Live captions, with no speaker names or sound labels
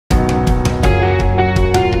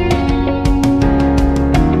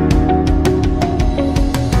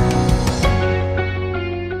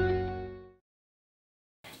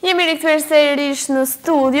rikthyer sërish në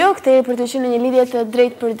studio, këtej për të qenë në një lidhje të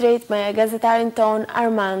drejtë për drejtë me gazetarin ton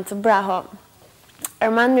Armand. Braho.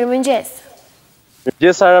 Armand, mirëmëngjes.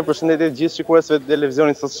 Mirëmëngjes Sara, përshëndetje të gjithë shikuesve të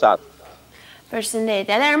televizionit sot shat.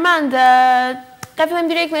 Përshëndetje. Edhe Armand, ta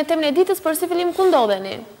fillojmë direkt me temën e ditës, por si fillim ku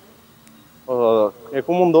ndodheni? E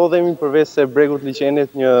ku mund ndodhemi përveç se bregut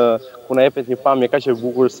liçenit ku na jepet një pamje kaq e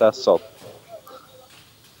bukur sa sot.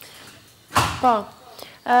 Po.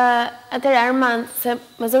 Atëherë Armand, se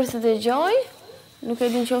më zori se dëgjoj, nuk e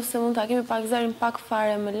di nëse mund ta kemi pak zërin pak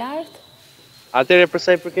fare më lart. Atëherë për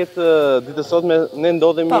sa i përket ditës sot ne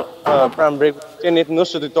ndodhemi pranë bregut liçenit në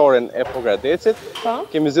shëtitoren e Pogradecit.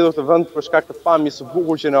 Kemi zgjedhur këtë vend për shkak të pamjes së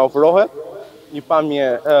bukur që na ofrohet, një pamje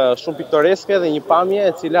shumë piktoreske dhe një pamje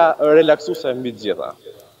e cila relaksuese mbi të gjitha.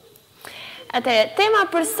 Atëherë, tema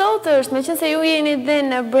për sot është, meqense ju jeni dhe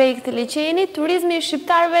në breg të liçenit, turizmi i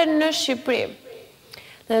shqiptarëve në Shqipëri.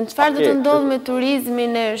 Dhe çfarë do të ndodhë me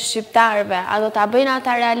turizmin e shqiptarëve? A do ta bëjnë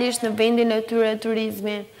ata realisht në vendin e tyre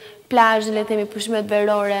turizmin, plazhin, le të themi pushimet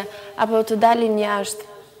verore, apo të dalin jashtë?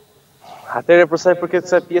 Atëherë për sa i përket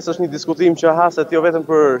kësaj pjesë është një diskutim që haset jo vetëm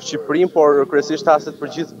për Shqipërinë, por kryesisht haset për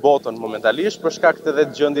gjithë botën momentalisht, për shkak të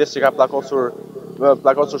gjendjes që ka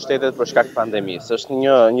pllakosur shtetet për shkak të pandemisë. Është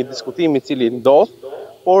një diskutim i cili ndodh,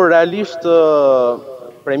 por realisht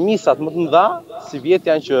premisat më të mëdha si vjet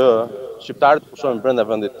janë që shqiptarët pushohen brenda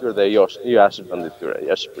vendit të tyre dhe jo jashtë vendit të tyre,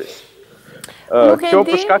 jashtë Shqipërisë. Kjo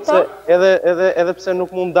për shkak se edhe pse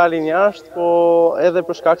nuk mund dalin jashtë, po edhe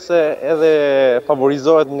për shkak se edhe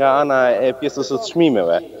favorizohet nga ana e pjesës së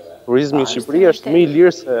çmimeve. Turizmi në Shqipëri është më i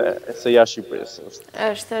lirë se jashtë Shqipërisë.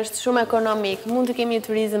 Është shumë ekonomik, mund të kemi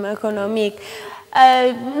turizëm ekonomik.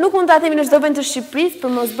 Nuk mund ta themi në çdo vend të Shqipërisë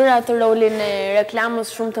për mos bërë atë rolin e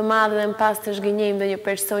reklamës shumë të madhe dhe në pas të zhgënjejmë ndonjë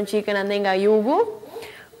person që ikën ande nga jugu,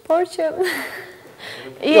 por që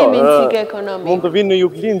jemi në çike ekonomik. Mund të vinë në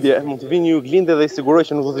juglindje dhe i siguroj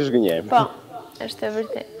që nuk do t'i zhgënjejmë. Po, është e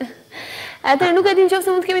vërtetë. Atëherë nuk e di nëse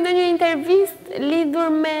mund të kemi ndonjë intervistë lidhur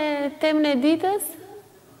me temën e ditës?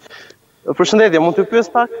 Përshëndetje, mund të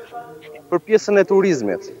pyes pak për pjesën e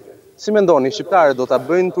turizmit. Si mendoni, shqiptarët do ta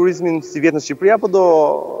bëjnë turizmin si vjet në Shqipëri apo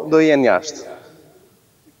do jenë jashtë?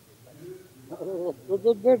 Do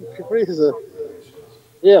të bëjnë në Shqipëri.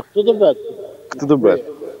 Ja, këtu do bëhet. Këtu do bëhet.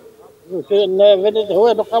 Në vendet e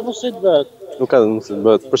huaja nuk ka mundësi të bëhet. Nuk ka mundësi të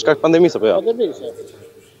bëhet, për shkak të pandemisë apo jo? Pandemisë.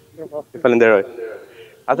 Falenderoj.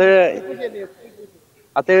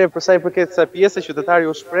 Atëherë për sa i përket kësaj pjese, qytetari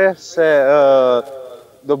u shpreh se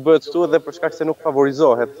do bëhet këtu edhe për shkak se nuk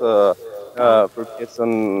favorizohet për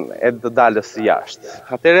pjesën e të dalës jashtë.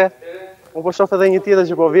 Atëherë, unë po shoh edhe një tjetër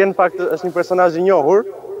që po vjen, në fakt është një personazh i njohur.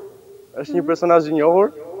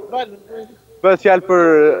 Bëhet fjalë për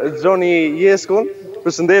Xhoni Jeskun.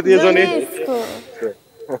 Përshëndetje Xhoni.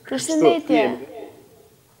 Përshëndetje.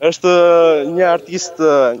 Është një artist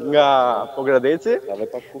nga Pogradeci.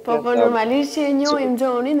 Po normalisht që e njohim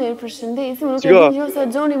Xhonin, ne përshëndesim, nuk e di nëse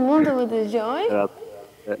Xhoni mund të më dëgjoj.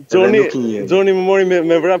 Xhoni më mori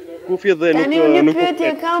me vrap kufjet dhe nuk. Tani unë një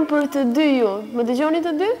pyetje kam për të dy ju. Më dëgjoni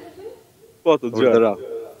të dy? Po, të dëgjoj.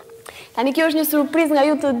 Tani kjo është një surprizë nga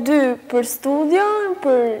ju të dy për studio,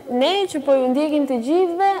 për ne që po ju ndjekim të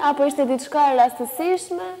gjithëve, apo ishte diçka e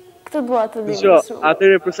rastësishme? Këtë dua të di më shumë.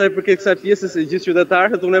 Atëherë për sa i përket kësaj pjesës e gjithë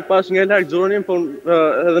qytetarët, unë e pash nga larg Xhonin, po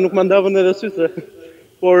edhe nuk më ndavën edhe sytë.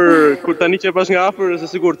 Por kur tani që e pash nga afër,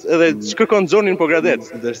 është sigurt, edhe ç'kërkon Xhonin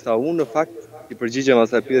Pogradec. Ndërsa unë në fakt i përgjigjem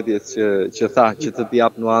asaj pyetjes që tha, që të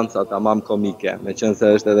jap nuanca tamam komike,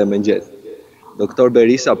 meqense është edhe mëngjes. Doktor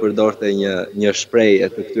Berisha përdorte një shprehje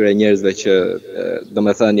të këtyre njerëzve që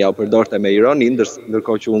domethënë ja u përdorte me ironi,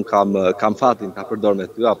 ndërkohë që unë kam fatin ta përdor me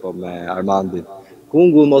ty apo me Armandin.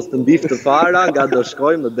 Kungu mos të mbiftë fara, nga do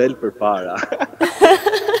shkoj më del përpara.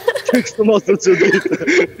 Kështu mos u çudit.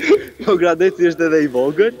 Pogradeci është edhe i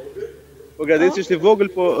vogël. Pogradeci është i vogël,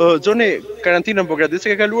 po Xhoni, karantinën Pogradeci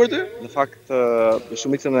ke kaluar ty? Në fakt,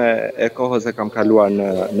 shumicën e kohës e kam kaluar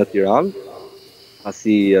në Tiranë.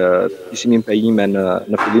 Pasi ishim impejime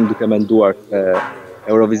në fillim duke menduar se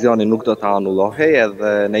Eurovisioni nuk do ta anullohej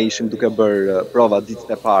edhe ne ishim duke bërë prova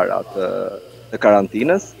ditët e para të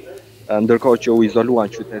karantinës, ndërkohë që u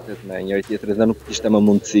izoluan qytetet me njëri tjetrin dhe nuk kishte më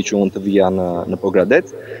mundësi që unë të vija në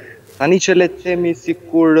Pogradec. Tani që le të themi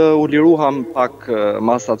sikur u liruam pak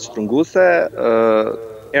masat shtrënguese,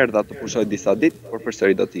 erdha të pushoj disa ditë, por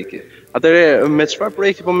përsëri do t'iki. Atëherë, me çfarë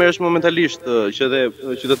projekti po merresh momentalisht, që edhe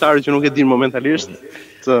qytetarët që nuk e dinë momentalisht?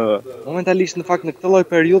 Momentalisht në fakt në këtë lloj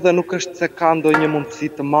periudhe nuk është se ka ndonjë mundësi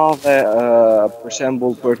të madhe, për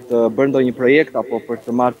shembull për të bërë ndonjë projekt apo për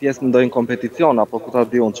të marrë pjesë në ndonjë kompeticion apo ku ta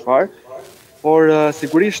di unë çfarë. Por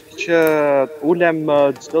sigurisht që ulem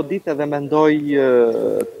çdo ditë dhe mendoj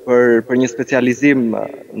për një specializim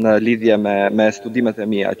në lidhje me studimet e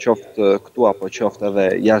mia, qoftë këtu apo qoftë edhe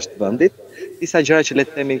jashtë vendit. Disa gjëra që le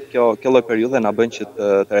të themi kjo lloj periudhe na bën që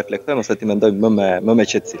të reflektojmë ose të mendojmë më me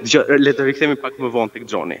qetësi. Dgjoj, le të rikthehemi pak më vonë tek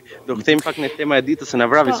Xhoni. Do kthehemi pak në tema e ditës se na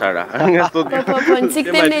vravi Sara. Po, në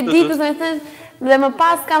çik temën e ditës, më thënë, dhe më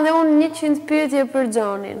pas kam dhe unë 100 pyetje për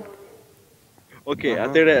Xhonin. Okej,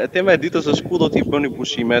 atëre tema e ditës është ku do t'i bëni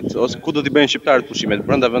pushimet ose ku do t'i bëjnë shqiptarët pushimet,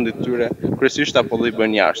 brenda vendit të tyre, kryesisht apo do i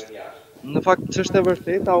bëjnë jashtë. Në fakt ç'është e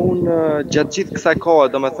vërteta, unë gjatë gjithë kësaj kohe,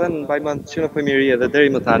 domethënë mbaj mend që në fëmijëri dhe deri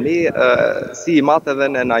më tani, si i madh edhe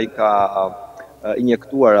ne na i ka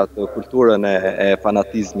injektuar atë kulturën e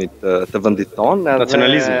fanatizmit të vendit tonë,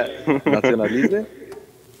 nacionalizmi.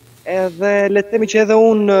 Edhe le të themi që edhe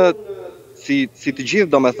unë si të gjithë,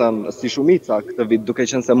 domethënë, si shumica këtë vit, duke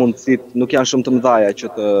qenë se mundësitë nuk janë shumë të mëdha që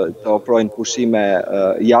të ofrojnë pushime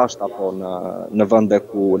jashtë apo në vende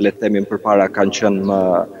ku le të themi përpara kanë qenë më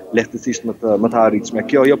lehtësisht më të arritshme.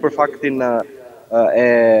 Kjo jo për faktin e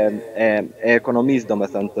ekonomisë,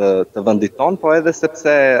 domethënë, të vendit tonë, po edhe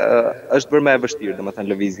sepse është bërë më e vështirë, domethënë,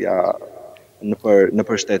 lëvizja në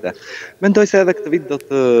shtete. Mendoj se edhe këtë vit do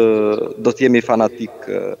të jemi fanatik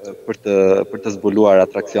për të zbuluar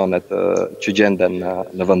atraksionet që gjenden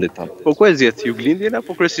në vendin tonë. Po ku e zgjedh Juglindjen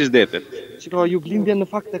apo kryesisht detet? Shiko, Juglindjen në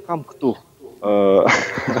fakt e kam këtu.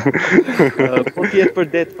 Po tjetë për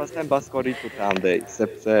det, pastaj mbas korritu të andej,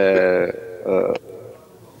 sepse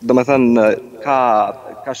domethënë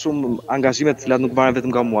ka shumë angazhime të cilat nuk marrin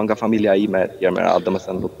vetëm nga mua, nga familja ime etj.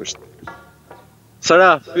 Domethënë nuk është.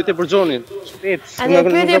 Sara, pyetje për Xhonin. Shpejt. Edhe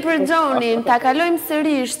pyetje për Xhonin, ta kalojmë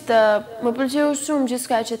sërish, më pëlqeu shumë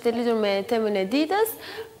gjithçka që të lidhur me temën e ditës,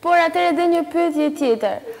 por atëherë edhe një pyetje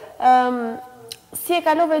tjetër. Si e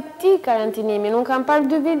kalove ti karantinimin? Unë kam parë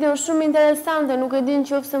 2 video shumë interesante, nuk e di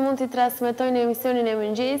nëse mund t'i transmetoj në emisionin e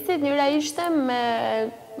mëngjesit. Njëra ishte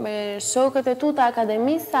me shokët e tu të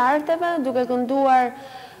Akademisë së Arteve, duke kënduar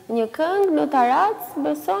një këngë në Tarac,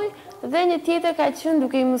 besoj, dhe një tjetër ka qenë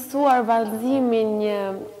duke i mësuar vallëzimin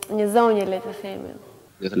një zonje, le të themi.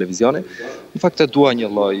 Në televizioni. Në fakt e dua një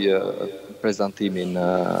lloj prezantimi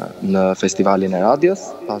në festivalin e radios,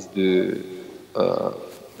 pas 2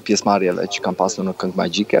 pjesëmarrjeve që kam pasur në Këngë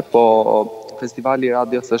Magjike, po festivali i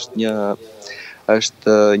radios është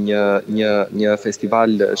një festival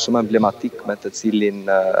shumë emblematik me të cilin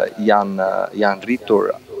janë rritur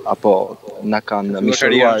apo na kanë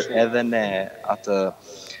mishëruar edhe ne atë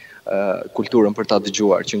kulturën për ta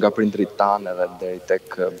dëgjuar që nga prindrit tanë edhe deri tek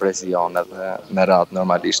brezion edhe me radhë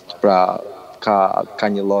normalisht. Pra ka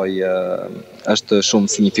një lloj është shumë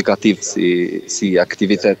signifikativ si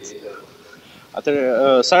aktivitet.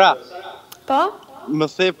 Atëherë, Sara. Po? Më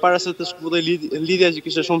the para se të shkpulloj lidhja që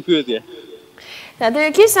kishe shumë pyetje.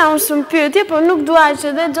 Atëherë kisha unë shumë pyetje, por nuk dua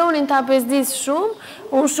që dhe Xhonin ta pesdis shumë.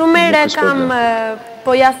 Unë shumë herë kam,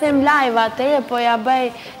 po ja them live atëherë, po ja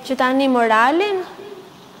bëj që tani moralin.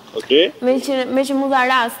 Okej. Me që mu dha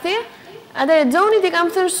rasti. Atëherë Xhonit i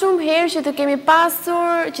kam thënë shumë herë që të kemi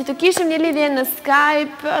pasur, që të kishim një lidhje në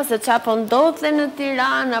Skype, se qa po ndodhte në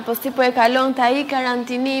Tiranë, apo si po e kalon të ai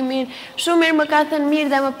karantinimin. Shumë herë më ka thënë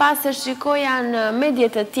mirë dhe më pas se shikoja në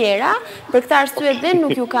medjet të tjera, për këtë arsye dhe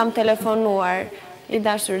nuk ju kam telefonuar, i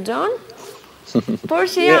dashur Xhon. Por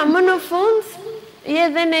që ja, më në fund, je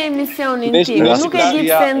dhe në emisionin tim, nuk e di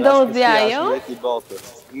pse ndodhi ajo.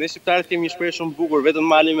 Ne shqiptarët kemi një shprehje shumë bukur, vetëm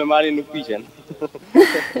mali me mali nuk piqen.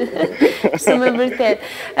 Shumë e vërtet.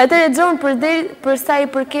 Atëherë Xhon, për sa i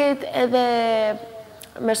përket edhe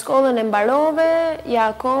me shkollën e mbarove, ja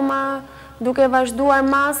akoma duke vazhduar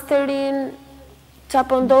masterin, qa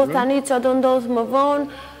po ndodh tani, qa do ndodh më vonë,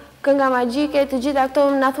 Kënga Magjike, të gjitha këto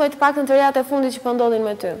na thuaj të paktën të rejat e fundit që po ndodhin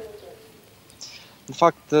me ty. Në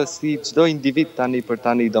fakt, si çdo individ tani,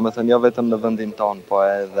 domethënë jo vetëm në vendin tonë, po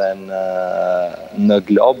edhe në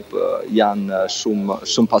glob, janë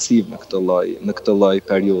shumë pasiv në këtë lloj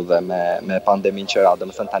periudhe me pandemin që ra.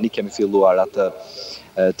 Domethënë tani kemi filluar atë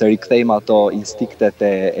të rikthejmë ato instiktet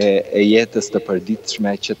e jetës të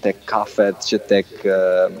përditshme që tek kafet,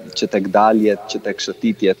 që tek daljet, që tek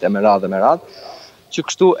shëtitjet e me radhë. Që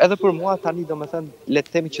kështu edhe për mua tani domethënë le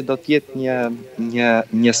të themi që do të jetë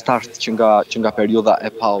një start që nga periudha e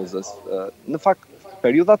pauzës. Në fakt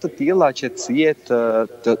periudha të tilla qetësie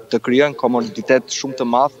të krijojnë komoditet shumë të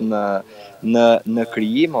madh në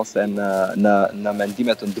krijim ose në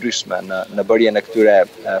mendime të ndryshme, në bërjen e këtyre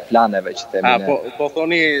planeve që themi ne. Po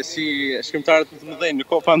thoni si shkrimtarët të mëdhenj në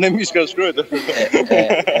kohë pandemish ka shkruar.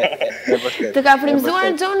 Të ka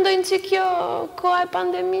frymzuar Xhon ndonjë që kjo koha e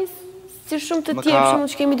pandemisë? Si shumë të tjerë, shumë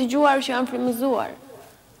që kemi dëgjuar që janë frymëzuar.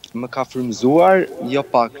 Më ka frymëzuar, jo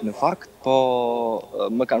pak në fakt, po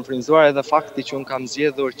më kanë frymëzuar edhe fakti që unë kam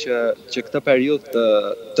zgjedhur që këtë periudhë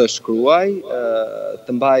të shkruaj,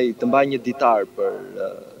 të mbaj një ditar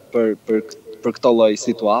për këto lloj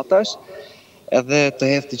situatash, edhe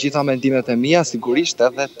të hedh të gjitha mendimet e mia, sigurisht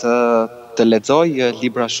edhe të lexoj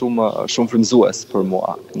libra shumë frymëzues për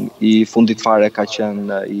mua. I fundit fare ka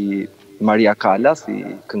qenë i Maria Callas, i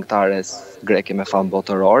këngëtares greke me famë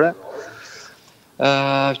botërore,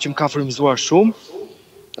 që më ka frymëzuar shumë,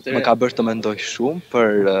 më ka bërë të mendoj shumë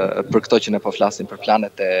për këto që ne po flasim, për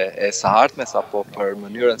planet e së ardhmes apo për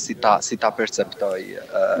mënyrën si ta perceptoj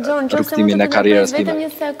rrugtimin e karrierës time. Vetëm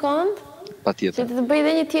një sekond. Patjetër. Që të bëj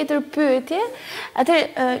edhe një tjetër pyetje,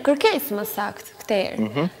 kërkesë më saktë këtë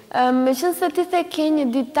herë. Meqense ti ke një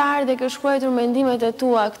ditar dhe ke shkruar mendimet e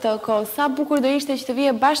tua këtë kohë, sa bukur do ishte që të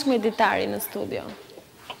vije bashkë me ditarin në studio?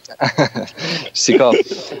 Shiko,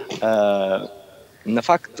 në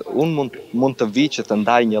fakt, unë mund të vi që të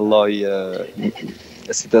ndaj një lloj,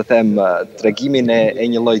 si të them, tregimin e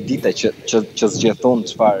një lloj dite që zgjedhun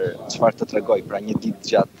çfarë të tregoj, pra një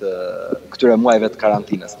ditë gjatë këtyre muajve të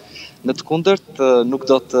karantinës. Në të kundërt, nuk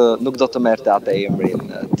do të merrte atë emrin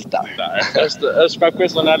ditar. Është pak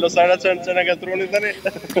personal Sara që na gatroni tani.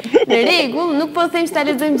 Në rregull, nuk po them që ta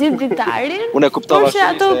lexojmë gjithë ditarin. Unë e kuptova shumë. Por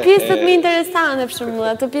ato pjesët më interesante për shembull,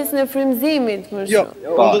 ato pjesën e frymëzimit më shumë. Jo,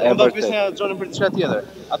 unë do të pyesja Xhonin për diçka tjetër.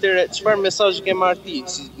 Atëherë, çfarë mesazhi ke marrë ti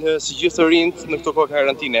si gjithë të rinjt në këtë kohë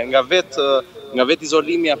karantine, nga vet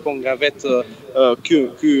izolimi apo nga vet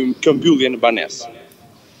kjo mbyllje në banesë?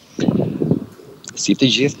 Si të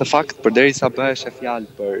gjithë në fakt, përderisa bëhesh e fjalë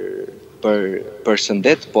për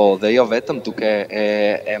shëndet, po dhe jo vetëm duke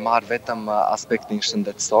e marrë vetëm aspektin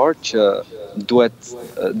shëndetësor, që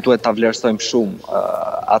duhet ta vlerësojmë shumë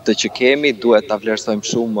atë që kemi, duhet ta vlerësojmë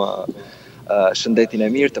shumë shëndetin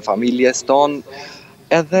e mirë të familjes tonë,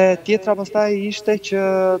 edhe tjetra pastaj ishte që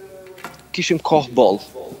kishim kohë bollë.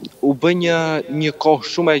 U bë një kohë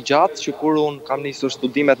shumë e gjatë që kur unë kam nisur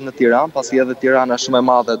studimet në Tiranë, pasi edhe Tirana shumë e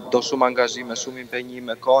madhe, do shumë angazhime, shumë impenjim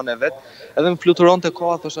me kohën e vet, edhe më fluturonte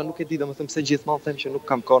koha, thosha nuk e di, domethënë pse gjithmonë them që nuk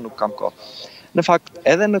kam kohë. Në fakt,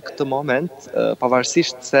 edhe në këtë moment,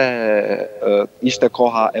 pavarësisht se ishte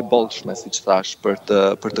koha e bollshme, siç thash, për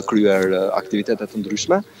të kryer aktivitete të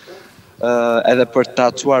ndryshme, edhe për ta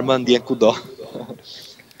çuar mendjen kudo.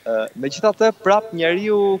 Megjithatë, prap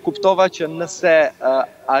njeriu kuptova që nëse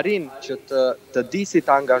arrin që të di si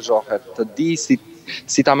ta angazhohet, të di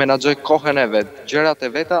si ta menaxhoj kohën e vet, gjërat e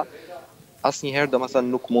veta, asnjëherë domethënë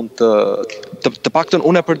nuk mund të paktën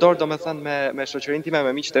unë e përdor domethënë me shoqërinë time,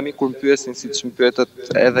 me miqtë e mi kur më pyesin siç më pyetët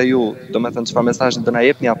edhe ju, domethënë çfarë mesazhi do na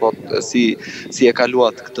jepni apo si e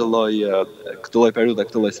kaluat këtë lloj periudhe,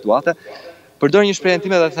 këtë lloj situate. Përdor një shprehje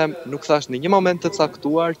time dhe them, nuk thash në një moment të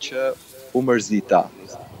caktuar që u mërzita.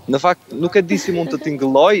 Në fakt, nuk e di si mund të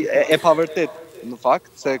tingëlloj, e pavërtet në fakt,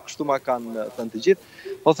 se kështu ma kanë thënë të gjithë,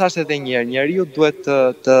 po thash edhe njeriu duhet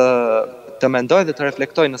të mendoj dhe të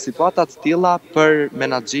reflektoj në situata të tilla për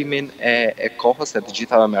menaxhimin e kohës e të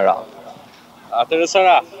gjithave me radhë. Atëherë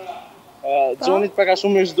Sara, Xhonit pak a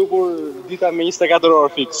shumë është dukur dita me 24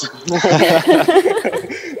 orë fiks.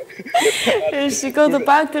 Shiko, të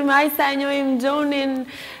paktën me aq sa e njohim Xhonin,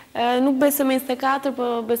 nuk besoj me 24, po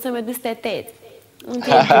besoj me 48. Unë të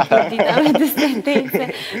jetë për dita me 28,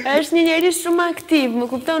 është një njeri shumë aktiv, më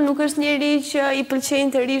kupton, nuk është njeri që i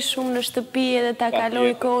pëlqejnë të ri shumë në shtëpi edhe ta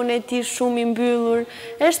kaloj kohën e tij shumë i mbyllur,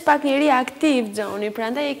 është pak njeri aktiv Xhoni,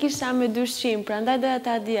 prandaj e kisha me dyshim, prandaj doja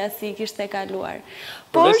ta dija si kishte kaluar.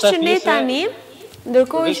 Por që ne tani,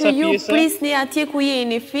 ndërkohë që ju prisni atje ku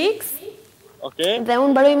jeni fiks, dhe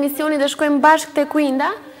unë mbaroj emisionin dhe shkojmë bashkë te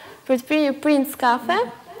Kuinda për të pirë një Prince kafe.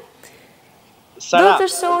 Do të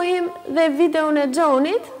shohim dhe videon e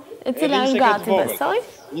Xhonit, e cila është gati, besoj.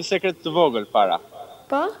 Një sekret të vogël para.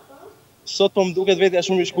 Po? Sot po më duket vetja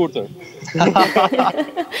shumë i shkurtër.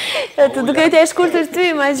 Të duket e shkurtër ty,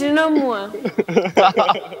 imagjino mua.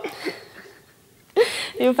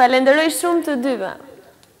 Ju falenderoj shumë të dyve.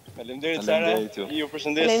 Faleminderit Sara, ju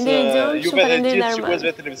përshëndes juve dhe gjithë shikuesve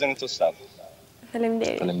të televizionit të shtatë.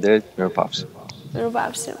 Faleminderit. Faleminderit, mirupafshim.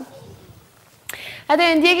 Mirupafshim.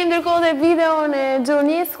 Atëherë ndjekim ndërkohë dhe videon e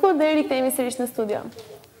Jesku dhe rikthehemi sërish në studio.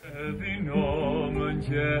 Vino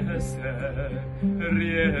mëngjese,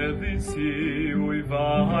 rjedhi si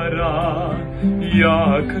ujvara,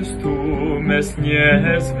 ja kështu mes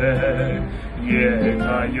njerëzve,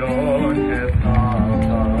 jeta jon e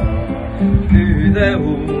thata. Ty dhe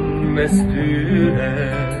unë mes tyre,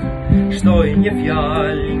 shtoj një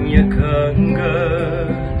fjalë, një këngë,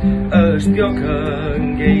 është kjo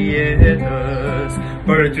këngë e jetës,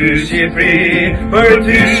 për ty Shqipëri,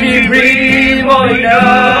 mojna.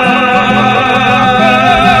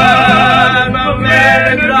 Më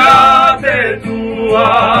merë në gratë tua,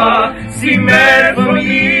 si merë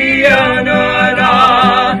fëmija nëna,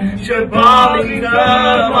 që balin të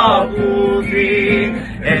Maputhin,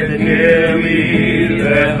 e të njëmi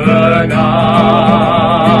dhe hëna.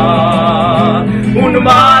 Unë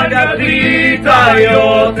marga drita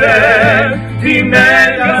jote, ti me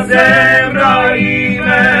ka zemra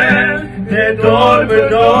ime, dhe dorë për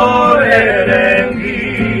dorë e rendi,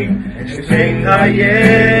 e shpenga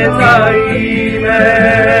jeta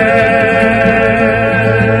ime.